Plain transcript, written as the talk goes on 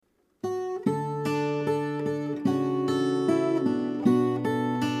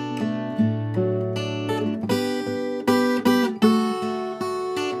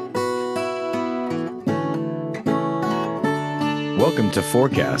Welcome to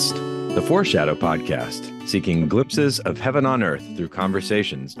Forecast, the Foreshadow podcast, seeking glimpses of heaven on earth through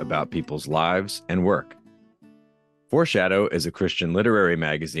conversations about people's lives and work. Foreshadow is a Christian literary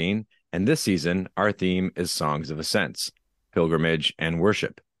magazine, and this season our theme is Songs of Ascents, Pilgrimage and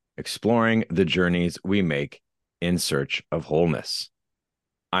Worship, exploring the journeys we make in search of wholeness.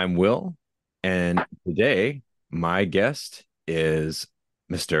 I'm Will, and today my guest is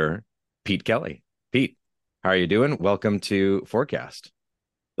Mr. Pete Kelly. Pete, how are you doing? Welcome to Forecast.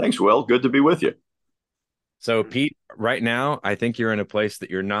 Thanks, Will. Good to be with you. So, Pete, right now, I think you're in a place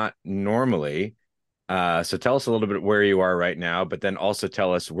that you're not normally. So tell us a little bit where you are right now, but then also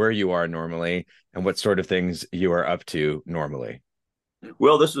tell us where you are normally and what sort of things you are up to normally.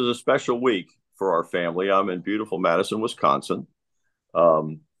 Well, this is a special week for our family. I'm in beautiful Madison, Wisconsin.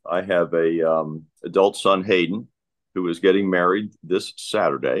 I have a adult son, Hayden, who is getting married this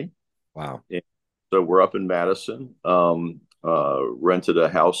Saturday. Wow. And so we're up in Madison, rented a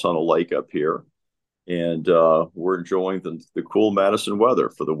house on a lake up here, and we're enjoying the cool Madison weather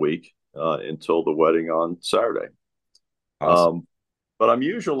for the week until the wedding on Saturday. Awesome. But I'm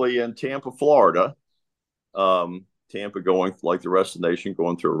usually in Tampa, Florida. Tampa going like the rest of the nation,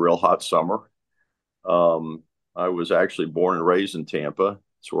 going through a real hot summer. I was actually born and raised in Tampa.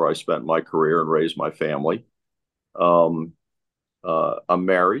 It's where I spent my career and raised my family. I'm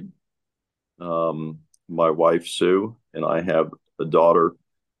married. My wife, Sue, and I have a daughter,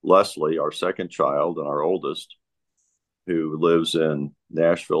 Leslie, our second child, and our oldest, who lives in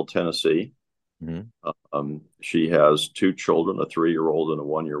Nashville, Tennessee. She has two children, a 3-year-old and a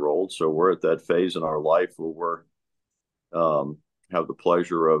 1-year-old. So we're at that phase in our life where we're have the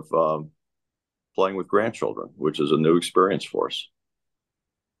pleasure of playing with grandchildren, which is a new experience for us.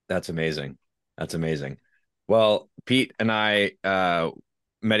 That's amazing. That's amazing. Well, Pete and I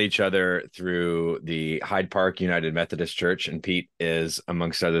met each other through the Hyde Park United Methodist Church, and Pete is,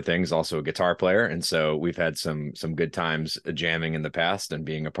 amongst other things, also a guitar player. And so we've had some good times jamming in the past and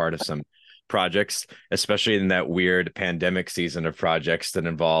being a part of some projects, especially in that weird pandemic season of projects that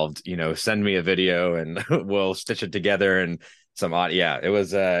involved, send me a video and we'll stitch it together and some odd. Yeah, it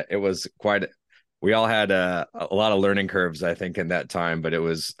was quite. We all had a lot of learning curves, I think, in that time, but it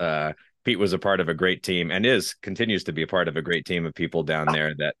was Pete was a part of a great team and continues to be a part of a great team of people down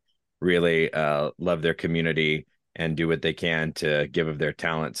there that really love their community and do what they can to give of their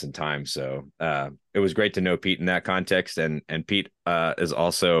talents and time. So it was great to know Pete in that context. And Pete is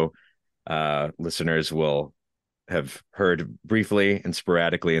also, listeners will have heard briefly and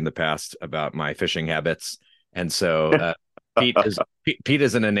sporadically in the past about my fishing habits. And so Pete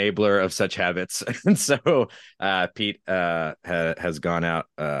is an enabler of such habits, and so Pete has gone out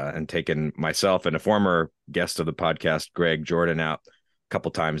and taken myself and a former guest of the podcast, Greg Jordan, out a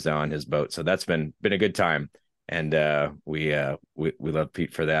couple times now on his boat. So that's been a good time, and we love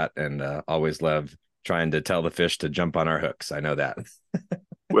Pete for that, and always love trying to tell the fish to jump on our hooks. I know that.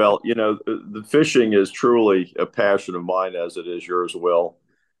 Well, the fishing is truly a passion of mine, as it is yours, Will.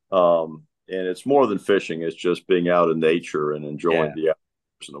 And it's more than fishing; it's just being out in nature and enjoying the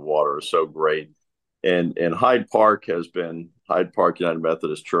outdoors and the water is so great. And Hyde Park United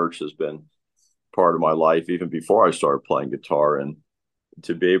Methodist Church has been part of my life even before I started playing guitar. And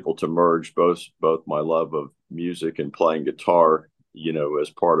to be able to merge both my love of music and playing guitar, as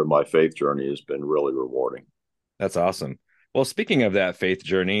part of my faith journey has been really rewarding. That's awesome. Well, speaking of that faith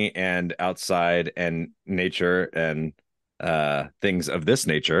journey and outside and nature and things of this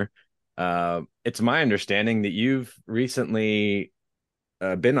nature, it's my understanding that you've recently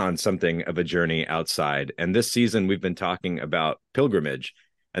been on something of a journey outside. And this season, we've been talking about pilgrimage,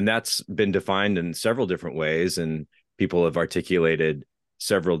 and that's been defined in several different ways. And people have articulated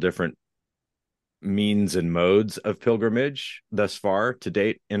several different means and modes of pilgrimage thus far to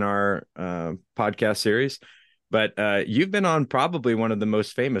date in our podcast series. But you've been on probably one of the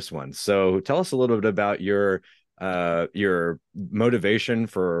most famous ones. So tell us a little bit about your motivation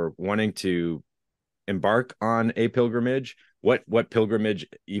for wanting to embark on a pilgrimage, what pilgrimage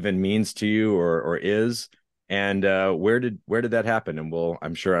even means to you or is, and where did that happen? And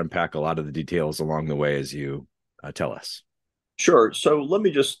I'm sure unpack a lot of the details along the way as you tell us. Sure. So let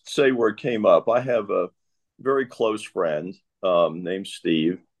me just say where it came up. I have a very close friend named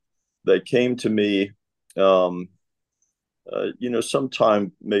Steve that came to me,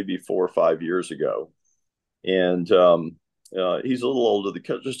 sometime maybe 4 or 5 years ago. And he's a little older,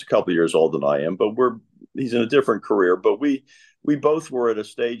 just a couple of years older than I am, but he's in a different career. But we both were at a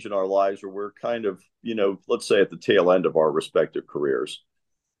stage in our lives where we're kind of, let's say at the tail end of our respective careers.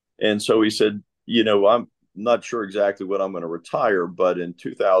 And so he said, I'm not sure exactly when I'm going to retire, but in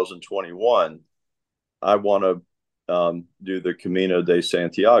 2021, I want to do the Camino de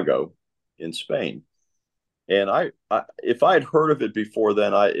Santiago in Spain. And if I had heard of it before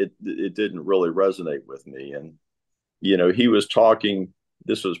then, it didn't really resonate with me. And he was talking.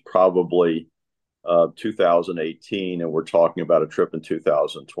 This was probably 2018, and we're talking about a trip in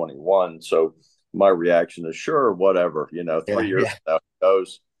 2021. So my reaction is sure, whatever. Yeah, 3 years yeah. from now it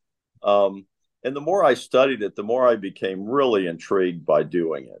goes. Um, and the more I studied it, the more I became really intrigued by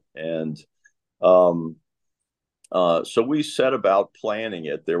doing it. And um, so we set about planning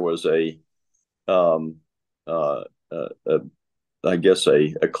it. There was um, uh, a I guess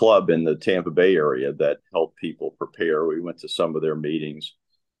a club in the Tampa Bay area that helped people prepare. We went to some of their meetings.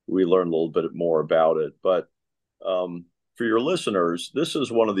 We learned a little bit more about it. But for your listeners, this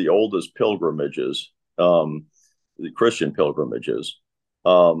is one of the oldest pilgrimages, the Christian pilgrimages,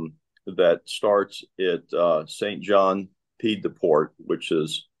 that starts at St. John Pied de Port, which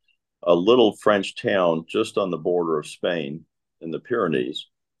is a little French town just on the border of Spain in the Pyrenees,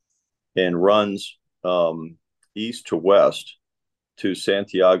 and runs east to west to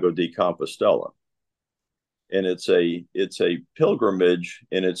Santiago de Compostela. And it's a pilgrimage,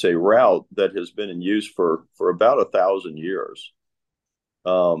 and it's a route that has been in use for about 1,000 years,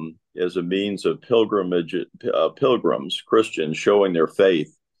 as a means of pilgrimage, pilgrims, Christians, showing their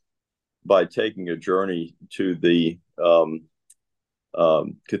faith by taking a journey to the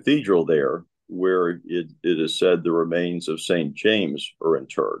cathedral there, where it is said the remains of Saint James are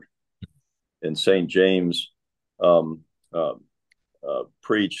interred. And Saint James um, uh,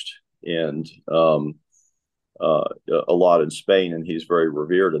 preached and a lot in Spain, and he's very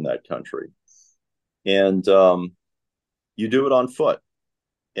revered in that country. And you do it on foot,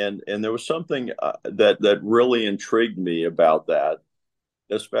 and there was something that really intrigued me about that,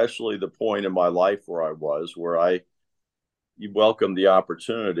 especially the point in my life where I welcomed the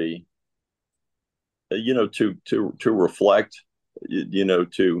opportunity, to reflect,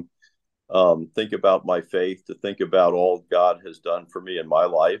 to think about my faith, to think about all God has done for me in my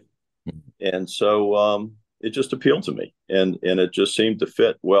life. And so it just appealed to me, and it just seemed to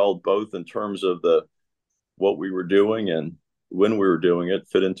fit well, both in terms of the what we were doing and when we were doing it,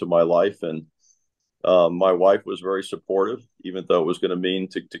 fit into my life. And my wife was very supportive, even though it was going to mean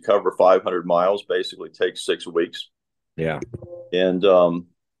to cover 500 miles, basically takes 6 weeks. Yeah. And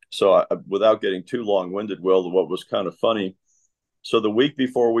so without getting too long-winded, Will, what was kind of funny, so the week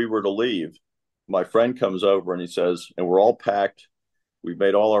before we were to leave, my friend comes over and he says, and we're all packed. We've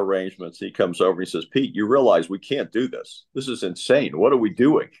made all our arrangements. He comes over and he says, Pete, you realize we can't do this. This is insane. What are we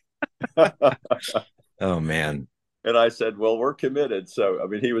doing? Oh man. And I said, well, we're committed. So, I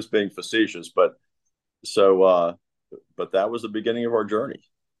mean, he was being facetious, but that was the beginning of our journey.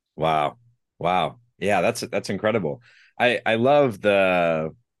 Wow. Wow. Yeah, that's incredible. I love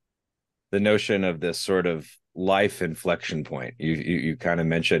the notion of this sort of life inflection point. You kind of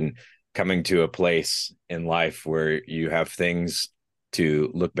mentioned coming to a place in life where you have things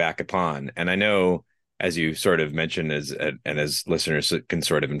to look back upon. And I know, as you sort of mentioned, and as listeners can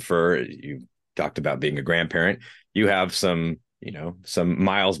sort of infer, you talked about being a grandparent. You have some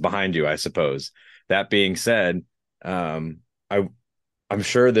miles behind you, I suppose. That being said, I I'm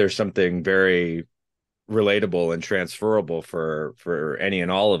sure there's something very relatable and transferable for any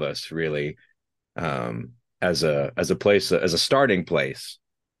and all of us, really, as a place, as a starting place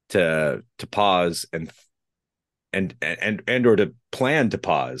to pause and or to plan to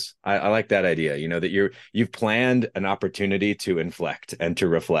pause. I like that idea, that you've planned an opportunity to inflect and to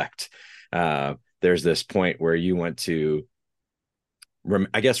reflect. There's this point where you want to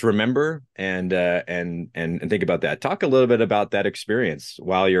I guess remember and think about that. Talk a little bit about that experience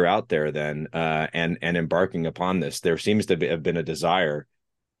while you're out there, then, and embarking upon this. There seems to have been a desire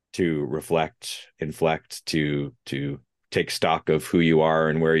to reflect, inflect, to take stock of who you are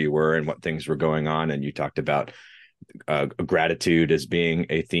and where you were and what things were going on. And you talked about gratitude as being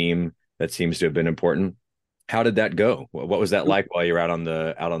a theme that seems to have been important. How did that go? What was that like while you're out on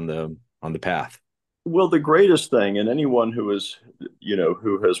the path? Well, the greatest thing, and anyone who has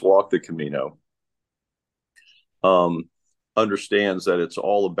walked the Camino, um, understands that it's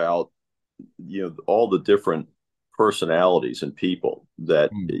all about, all the different personalities and people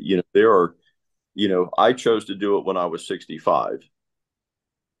that, Mm. there are, I chose to do it when I was 65.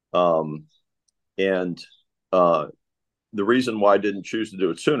 Um, and uh, the reason why I didn't choose to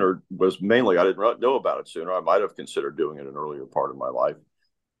do it sooner was mainly I didn't know about it sooner. I might have considered doing it an earlier part of my life.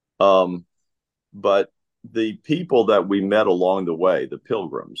 Um, but the people that we met along the way, the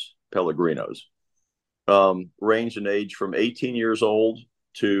pilgrims, pellegrinos, range in age from 18 years old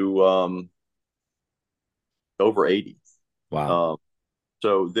to over 80. Wow. Um,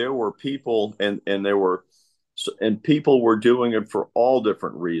 so there were people, and there were and people were doing it for all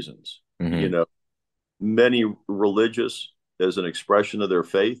different reasons. You Hmm. know, many religious as an expression of their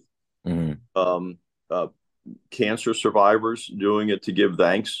faith. Hmm. Um, uh, Cancer survivors doing it to give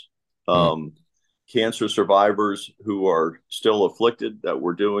thanks. Hmm. Um, Cancer survivors who are still afflicted that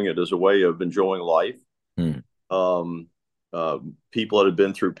were doing it as a way of enjoying life. Hmm. Um, People that had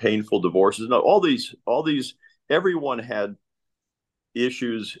been through painful divorces. No, all these, everyone had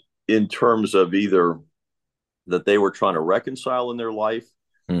issues in terms of either that they were trying to reconcile in their life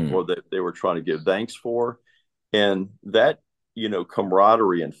Hmm. or that they were trying to give thanks for. And that,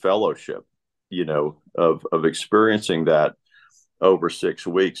 camaraderie and fellowship, of experiencing that over 6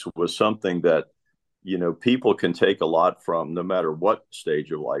 weeks was something that, people can take a lot from no matter what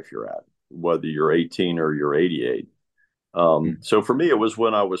stage of life you're at, whether you're 18 or you're 88. So for me, it was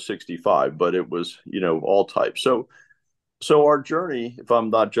when I was 65, but it was, all types. So our journey, if I'm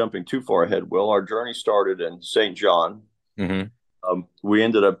not jumping too far ahead, Will, our journey started in St. John. Hmm. We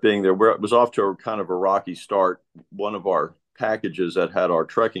ended up being there. It was off to a kind of a rocky start. One of our packages that had our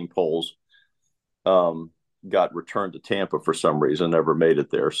trekking poles um, got returned to Tampa for some reason, never made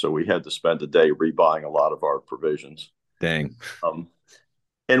it there. So we had to spend a day rebuying a lot of our provisions. Dang. Um,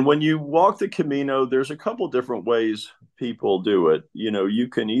 and when you walk the Camino, there's a couple different ways people do it. You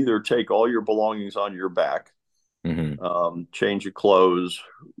can either take all your belongings on your back, Hmm. change your clothes,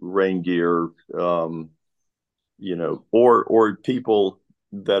 rain gear, or people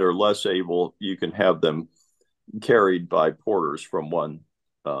that are less able, you can have them carried by porters from one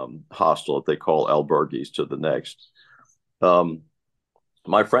hostel that they call albergues to the next. Um,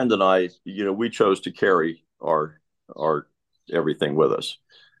 my friend and I, we chose to carry our everything with us.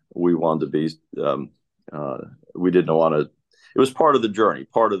 We wanted to be, uh, we didn't want to. It was part of the journey,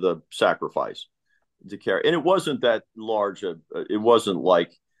 part of the sacrifice to carry, and it wasn't that large. It wasn't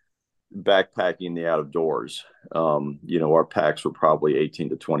like backpacking the out of doors. Our packs were probably 18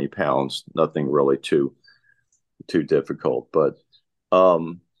 to 20 pounds, nothing really too difficult. But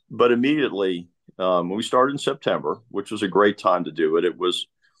immediately we started in September, which was a great time to do it. It was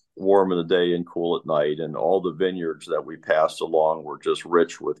warm in the day and cool at night, and all the vineyards that we passed along were just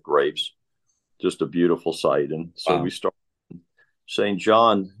rich with grapes. Just a beautiful sight. And so we Wow. started St.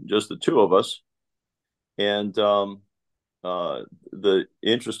 John, just the two of us. And the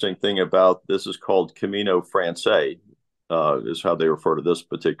interesting thing about this is called Camino Francais, is how they refer to this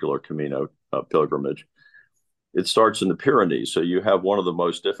particular Camino pilgrimage. It starts in the Pyrenees, so you have one of the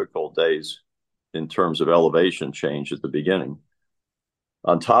most difficult days in terms of elevation change at the beginning.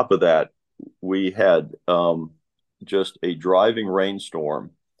 On top of that, we had just a driving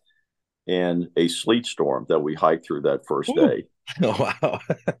rainstorm and a sleet storm that we hiked through that first Ooh. day. Oh, wow.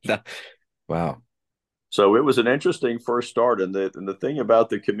 Wow. So it was an interesting first start. And the thing about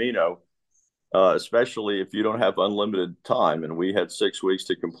the Camino, especially if you don't have unlimited time, and we had 6 weeks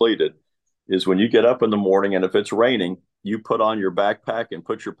to complete it, is when you get up in the morning and if it's raining, you put on your backpack and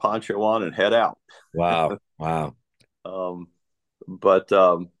put your poncho on and head out. Wow. Wow. Um, but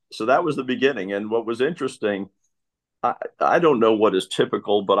so that was the beginning. And what was interesting, I don't know what is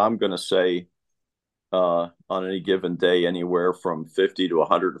typical, but I'm going to say on any given day, anywhere from 50 to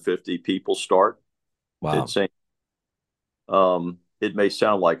 150 people start. Wow. It's saying it may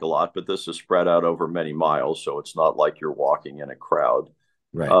sound like a lot, but this is spread out over many miles, so it's not like you're walking in a crowd.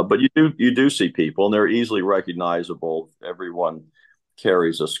 Right. But you do see people, and they're easily recognizable. Everyone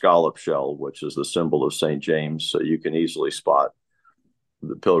carries a scallop shell, which is the symbol of St. James, so you can easily spot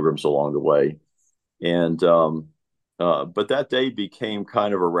the pilgrims along the way. And but that day became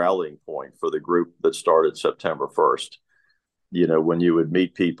kind of a rallying point for the group that started September 1st. When you would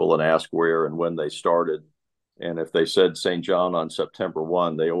meet people and ask where and when they started. And if they said St. John on September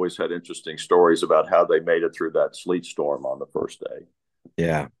 1, they always had interesting stories about how they made it through that sleet storm on the first day.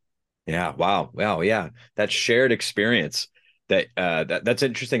 Yeah. Yeah. Wow. Wow. Yeah. That shared experience that's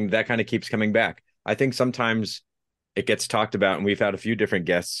interesting. That kind of keeps coming back. I think sometimes it gets talked about, and we've had a few different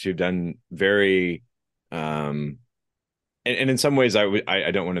guests who've done very, um, and in some ways,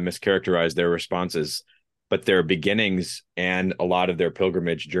 I don't want to mischaracterize their responses, but their beginnings and a lot of their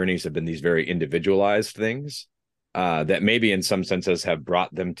pilgrimage journeys have been these very individualized things that maybe in some senses have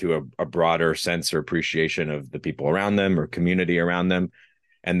brought them to a broader sense or appreciation of the people around them or community around them,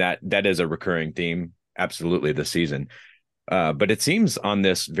 and that is a recurring theme, absolutely, this season. But it seems on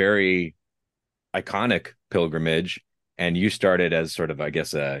this very iconic pilgrimage, and you started as sort of, I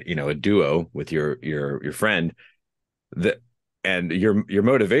guess, a duo with your friend that, and your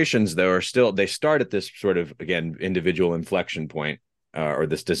motivations though are still, they start at this sort of, again, individual inflection point, or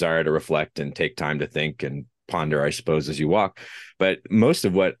this desire to reflect and take time to think and ponder, I suppose, as you walk. But most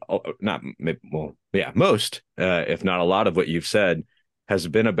of what, not well, yeah, most, if not a lot of what you've said, has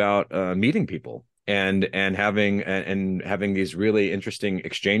been about meeting people and having these really interesting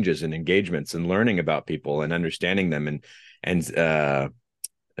exchanges and engagements and learning about people and understanding them and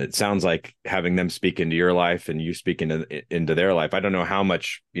it sounds like having them speak into your life and you speak into their life. I don't know how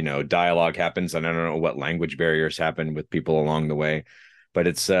much, dialogue happens, and I don't know what language barriers happen with people along the way, but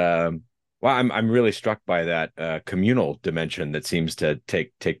it's well, I'm really struck by that communal dimension that seems to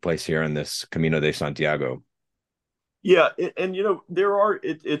take place here in this Camino de Santiago. Yeah, and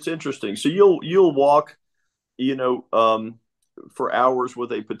it's interesting. So you'll walk, you know, for hours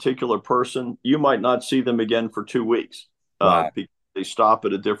with a particular person. You might not see them again for 2 weeks Wow. because they stop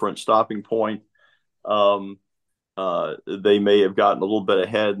at a different stopping point. Um, they may have gotten a little bit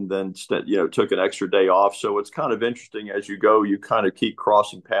ahead and then took an extra day off. So it's kind of interesting as you go. You kind of keep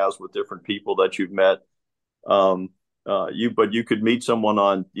crossing paths with different people that you've met. Um, but you could meet someone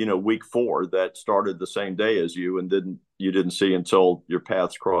on week 4 that started the same day as you and didn't see until your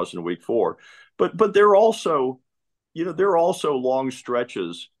paths crossed in week 4. But there are also long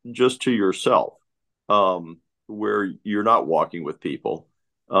stretches just to yourself, where you're not walking with people,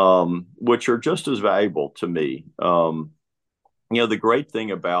 which are just as valuable to me. The great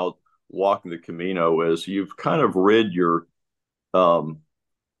thing about walking the Camino is you've kind of rid um,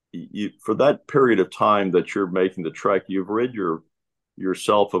 for that period of time that you're making the trek, you've rid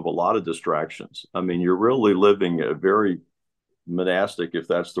yourself of a lot of distractions. I mean, you're really living a very monastic, if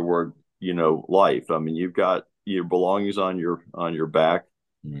that's the word, life. I mean, you've got your belongings on your back.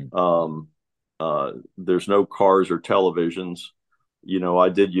 Mm-hmm. Um, there's no cars or televisions. I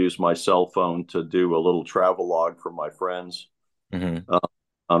did use my cell phone to do a little travel log for my friends Mm-hmm. uh,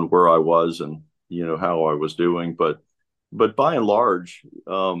 on where I was and how I was doing. But by and large,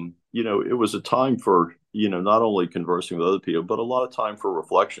 it was a time for not only conversing with other people, but a lot of time for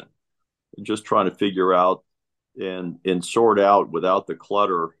reflection, just trying to figure out and sort out without the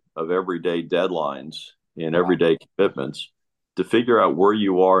clutter of everyday deadlines and Wow. everyday commitments to figure out where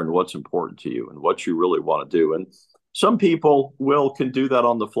you are and what's important to you and what you really want to do. And some people can do that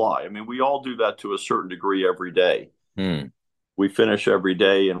on the fly. I mean, we all do that to a certain degree every day. Mm. We finish every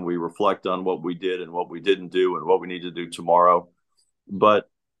day and we reflect on what we did and what we didn't do and what we need to do tomorrow. But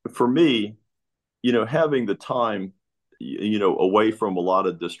for me, having the time, away from a lot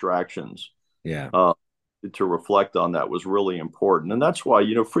of distractions, Yeah. uh, to reflect on that was really important. And that's why,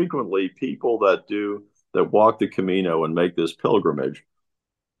 frequently people that walk the Camino and make this pilgrimage,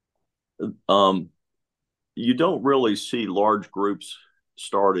 um, you don't really see large groups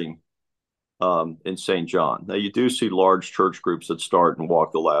starting in St. John. Now, you do see large church groups that start and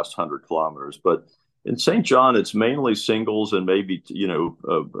walk the last 100 kilometers, but in St. John, it's mainly singles and maybe,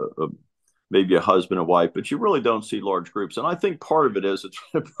 maybe a husband and wife, but you really don't see large groups. And I think part of it is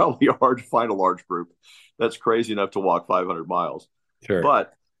it's probably hard to find a large group that's crazy enough to walk 500 miles. Sure.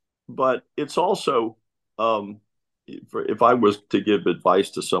 But it's also, if I was to give advice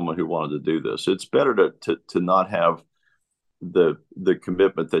to someone who wanted to do this, it's better to not have the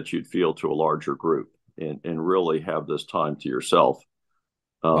commitment that you'd feel to a larger group and really have this time to yourself,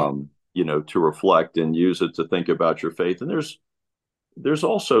 Wow. to reflect and use it to think about your faith. And there's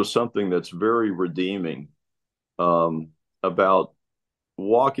also something that's very redeeming about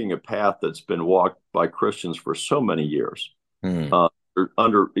walking a path that's been walked by Christians for so many years, Mm. uh,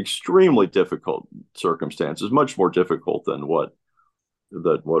 under extremely difficult circumstances, much more difficult than what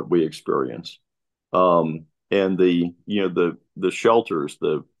we experience. And the shelters,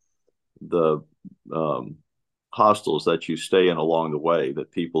 the hostels that you stay in along the way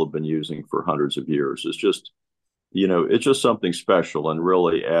that people have been using for hundreds of years is just it's just something special and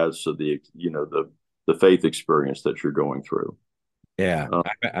really adds to the faith experience that you're going through. Yeah, Uh,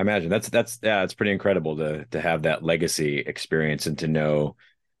 I imagine that's yeah, it's pretty incredible to have that legacy experience and to know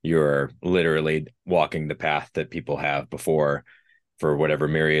you're literally walking the path that people have before for whatever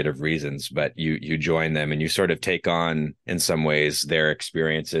myriad of reasons, but you join them and you sort of take on in some ways their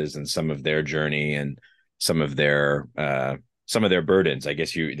experiences and some of their journey and some of their burdens. I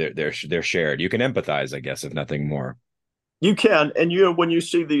guess they're shared. You can empathize, I guess, if nothing more. you can, and when you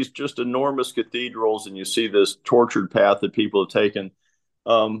see these just enormous cathedrals and you see this tortured path that people have taken,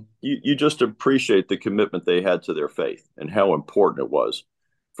 you just appreciate the commitment they had to their faith and how important it was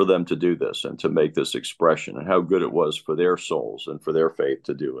for them to do this and to make this expression and how good it was for their souls and for their faith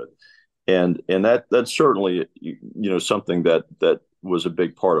to do it. And that's certainly something that was a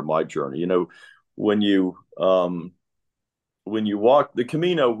big part of my journey. When you when you walk the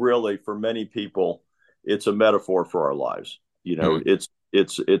Camino, really for many people, it's a metaphor for our lives. Hmm. It's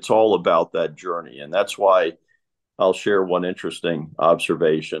it's all about that journey, and that's why I'll share one interesting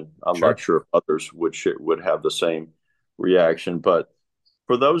observation. I'm Sure. not sure if others would have the same reaction, but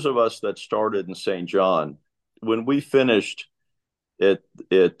for those of us that started in St. John, when we finished at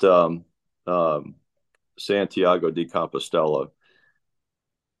Santiago de Compostela,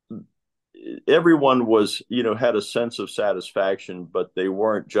 everyone was, had a sense of satisfaction, but they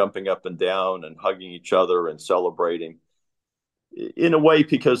weren't jumping up and down and hugging each other and celebrating in a way,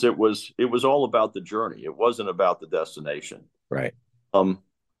 because it was all about the journey. It wasn't about the destination. Right. Um,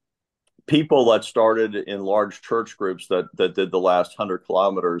 People that started in large church groups that did the last 100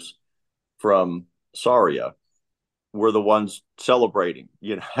 kilometers from Saria were the ones celebrating,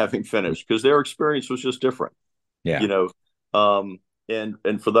 having finished, because their experience was just different, Yeah. you know.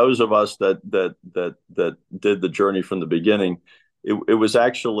 And for those of us that did the journey from the beginning, it was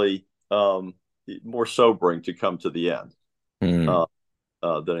actually more sobering to come to the end Mm.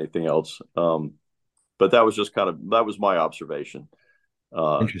 uh, than anything else. But that was my observation.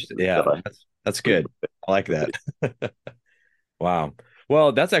 Interesting. That Yeah, I that's good. I like that. Wow.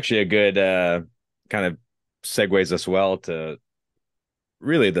 Well, that's actually a good kind of segues us well to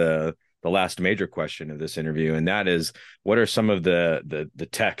really the last major question of this interview, and that is, what are some of the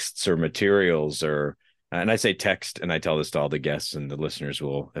texts or materials, or, and I say text, and I tell this to all the guests, and the listeners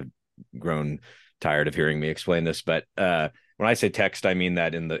will have grown tired of hearing me explain this, but when I say text, I mean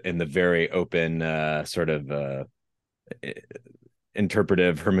that in the very open sort of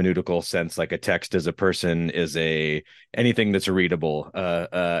interpretive hermeneutical sense. Like a text as a person is a anything that's readable,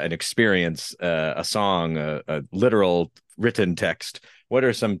 an experience, a song, a literal written text. What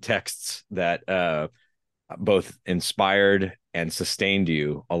are some texts that both inspired and sustained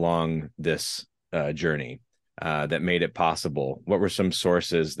you along this journey, that made it possible? What were some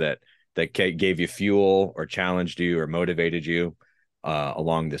sources that gave you fuel or challenged you or motivated you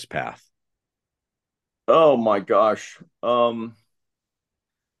along this path? Oh my gosh.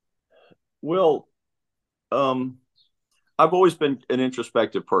 Well, um, I've always been an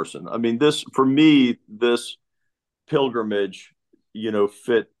introspective person. I mean, this for me, this pilgrimage,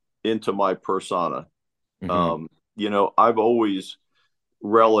 fit into my persona. Mm-hmm. I've always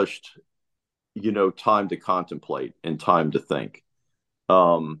relished, time to contemplate and time to think.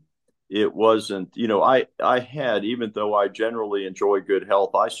 Um, it wasn't, I had, even though I generally enjoy good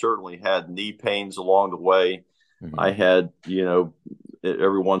health, I certainly had knee pains along the way. I Mm-hmm. had,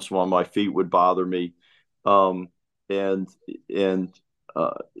 every once in a while my feet would bother me. Um, and, and,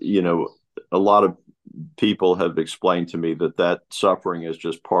 a lot of people have explained to me that suffering is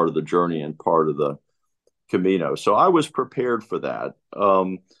just part of the journey and part of the Camino. So I was prepared for that.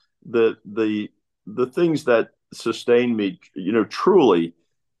 The, the, the things that sustained me, truly,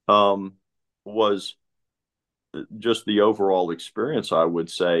 um, was just the overall experience, I would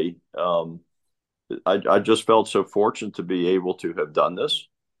say. I just felt so fortunate to be able to have done this.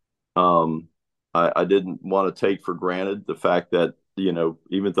 Um, I didn't want to take for granted the fact that,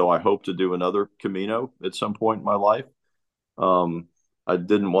 even though I hope to do another Camino at some point in my life, um, I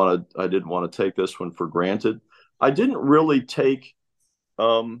didn't want to take this one for granted. I didn't really take,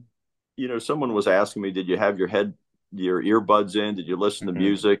 um, someone was asking me, did you have your earbuds in? Did you listen to Mm-hmm.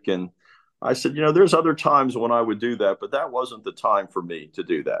 music? And I said, there's other times when I would do that, but that wasn't the time for me to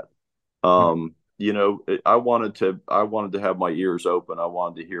do that. I wanted to have my ears open. I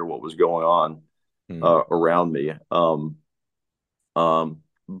wanted to hear what was going on Mm-hmm. around me.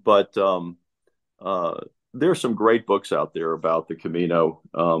 But uh, there's some great books out there about the Camino.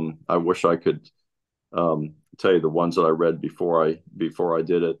 I wish I could tell you the ones that I read before I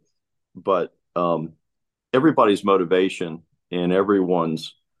did it, but everybody's motivation and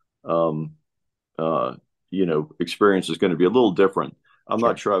everyone's um, uh, experience is going to be a little different. I'm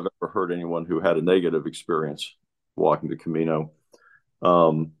not Sure. sure I've ever heard anyone who had a negative experience walking the Camino.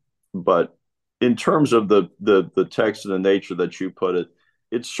 Um, but in terms of the text and the nature that you put it,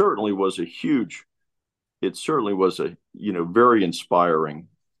 it certainly was a huge. It certainly was a very inspiring,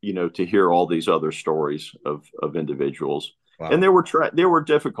 to hear all these other stories of individuals. And Wow. there were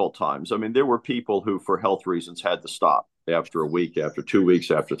difficult times. I mean, there were people who, for health reasons, had to stop after a week, after 2 weeks,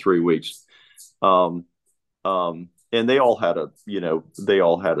 after 3 weeks. Um, and they all had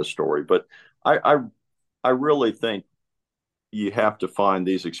a story. But I, I I really think you have to find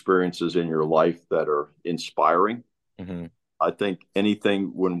these experiences in your life that are inspiring. Mm-hmm. I think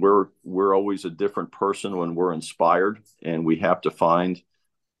anything when we're always a different person when we're inspired, and we have to find,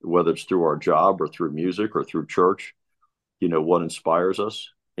 whether it's through our job or through music or through church, what inspires us.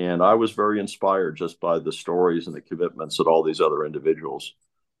 And I was very inspired just by the stories and the commitments that all these other individuals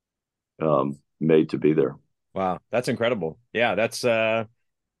made to be there. Wow, that's incredible. Yeah, that's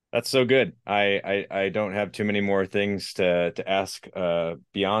so good. I don't have too many more things to ask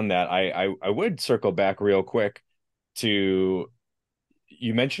beyond that. I would circle back real quick to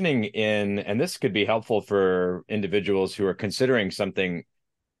you mentioning and this could be helpful for individuals who are considering something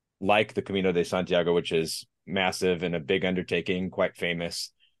like the Camino de Santiago, which is massive and a big undertaking, quite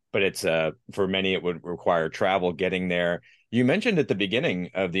famous, but it's for many it would require travel getting there. You mentioned at the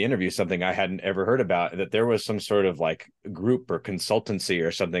beginning of the interview something I hadn't ever heard about, that there was some sort of like group or consultancy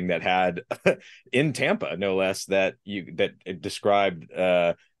or something that had in Tampa, no less, that you that it described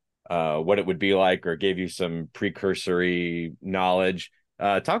what it would be like or gave you some precursory knowledge.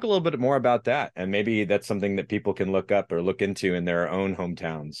 Talk a little bit more about that, and maybe that's something that people can look up or look into in their own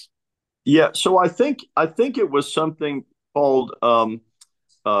hometowns. Yeah, so I think it was something called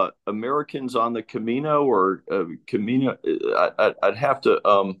Americans on the Camino or Camino. Would have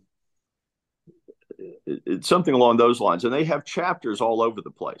to it's something along those lines, and they have chapters all over the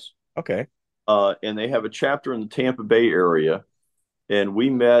place. Okay. And they have a chapter in the Tampa Bay area, and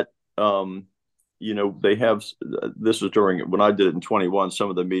we met. They have this was during when I did it in 21. Some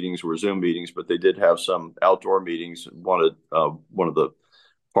of the meetings were Zoom meetings, but they did have some outdoor meetings. One of the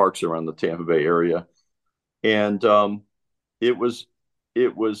parks around the Tampa Bay area, and it was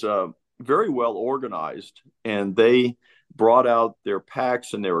it was very well organized, and they brought out their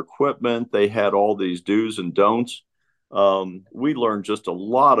packs and their equipment. They had all these do's and don'ts. We learned just a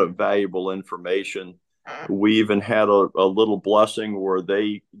lot of valuable information. We even had a little blessing where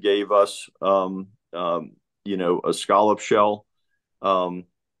they gave us, a scallop shell um,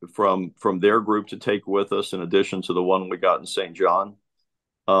 from their group to take with us, in addition to the one we got in St. John.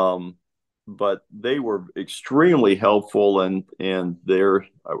 Um, but they were extremely helpful, and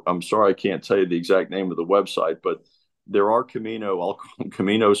I'm sorry I can't tell you the exact name of the website, but there are I'll call them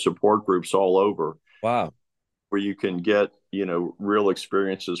Camino support groups all over Wow. where you can get real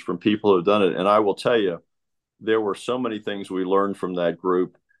experiences from people who've done it. And I will tell you, there were so many things we learned from that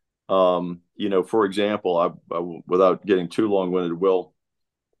group. For example, without getting too long-winded, Will,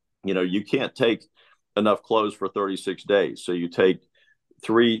 you can't take enough clothes for 36 days. So you take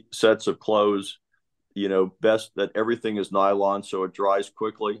three sets of clothes, best that everything is nylon so it dries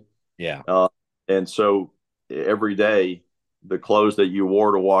quickly. Yeah. And so every day, the clothes that you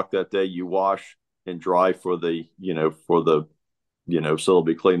wore to walk that day, you wash and dry so they'll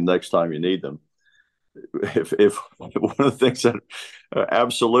be clean next time you need them. If one of the things that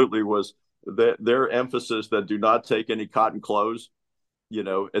absolutely was that their emphasis that do not take any cotton clothes.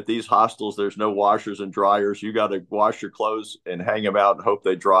 At these hostels, there's no washers and dryers. You got to wash your clothes and hang them out and hope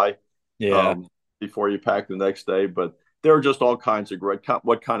they dry Yeah. um, before you pack the next day. But there are just all kinds of great,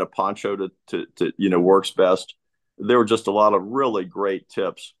 what kind of poncho to works best. There were just a lot of really great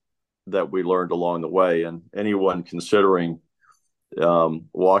tips that we learned along the way. And anyone considering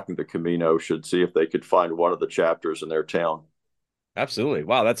walking the Camino should see if they could find one of the chapters in their town. Absolutely.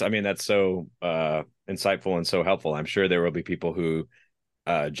 Wow, that's I mean that's so insightful and so helpful. I'm sure there will be people who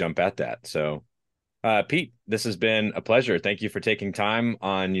jump at that. So Pete, this has been a pleasure. Thank you for taking time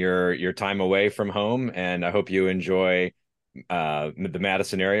on your time away from home, and I hope you enjoy the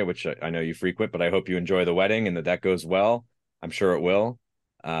Madison area, which I know you frequent, but I hope you enjoy the wedding and that goes well. I'm sure it will.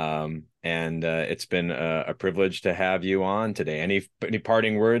 And it's been a privilege to have you on today. Any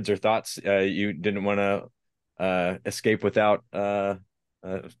parting words or thoughts you didn't want to escape without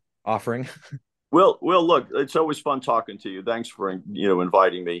offering? Well, look, it's always fun talking to you. Thanks for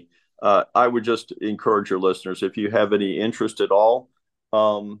inviting me. I would just encourage your listeners, if you have any interest at all,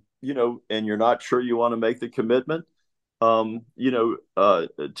 and you're not sure you want to make the commitment,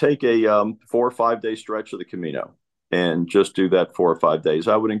 take a 4 or 5 day stretch of the Camino and just do that 4 or 5 days.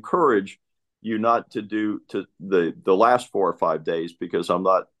 I would encourage you not to do to the last 4 or 5 days, because I'm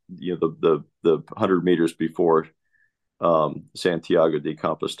not the 100 meters before Santiago de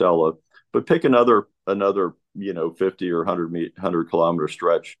Compostela, but pick another 50 or 100 kilometer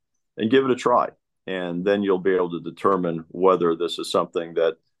stretch and give it a try, and then you'll be able to determine whether this is something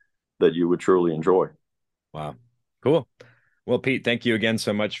that you would truly enjoy. Wow. Cool. Well, Pete, thank you again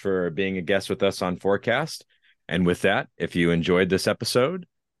so much for being a guest with us on Forecast. And with that, if you enjoyed this episode,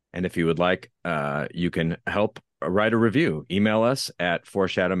 and if you would like, you can help write a review. Email us at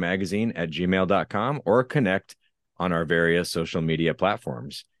foreshadowmagazine@gmail.com or connect on our various social media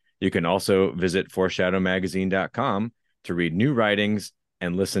platforms. You can also visit foreshadowmagazine.com to read new writings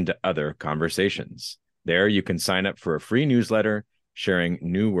and listen to other conversations. There, you can sign up for a free newsletter sharing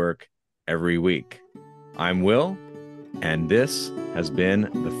new work every week. I'm Will, and this has been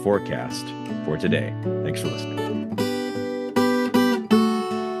the Forecast for today. Thanks for listening.